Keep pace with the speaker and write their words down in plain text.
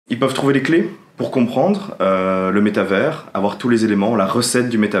Ils peuvent trouver les clés pour comprendre le métavers, avoir tous les éléments, la recette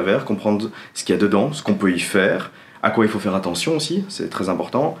du métavers, comprendre ce qu'il y a dedans, ce qu'on peut y faire, à quoi il faut faire attention aussi, c'est très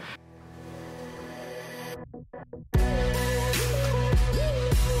important.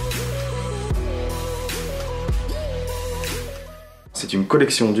 C'est une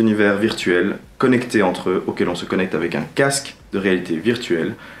collection d'univers virtuels connectés entre eux, auxquels on se connecte avec un casque de réalité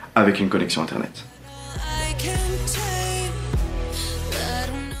virtuelle, avec une connexion internet.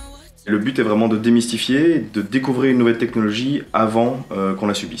 Le but est vraiment de démystifier, de découvrir une nouvelle technologie avant qu'on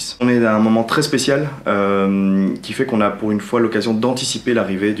la subisse. On est à un moment très spécial qui fait qu'on a pour une fois l'occasion d'anticiper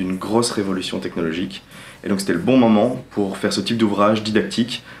l'arrivée d'une grosse révolution technologique. Et donc c'était le bon moment pour faire ce type d'ouvrage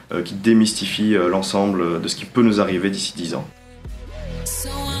didactique qui démystifie l'ensemble de ce qui peut nous arriver d'ici 10 ans.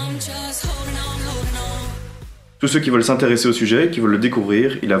 Tous ceux qui veulent s'intéresser au sujet, qui veulent le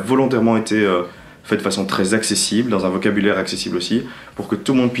découvrir, il a volontairement été fait de façon très accessible, dans un vocabulaire accessible aussi, pour que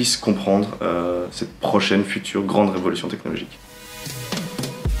tout le monde puisse comprendre cette prochaine, future grande révolution technologique.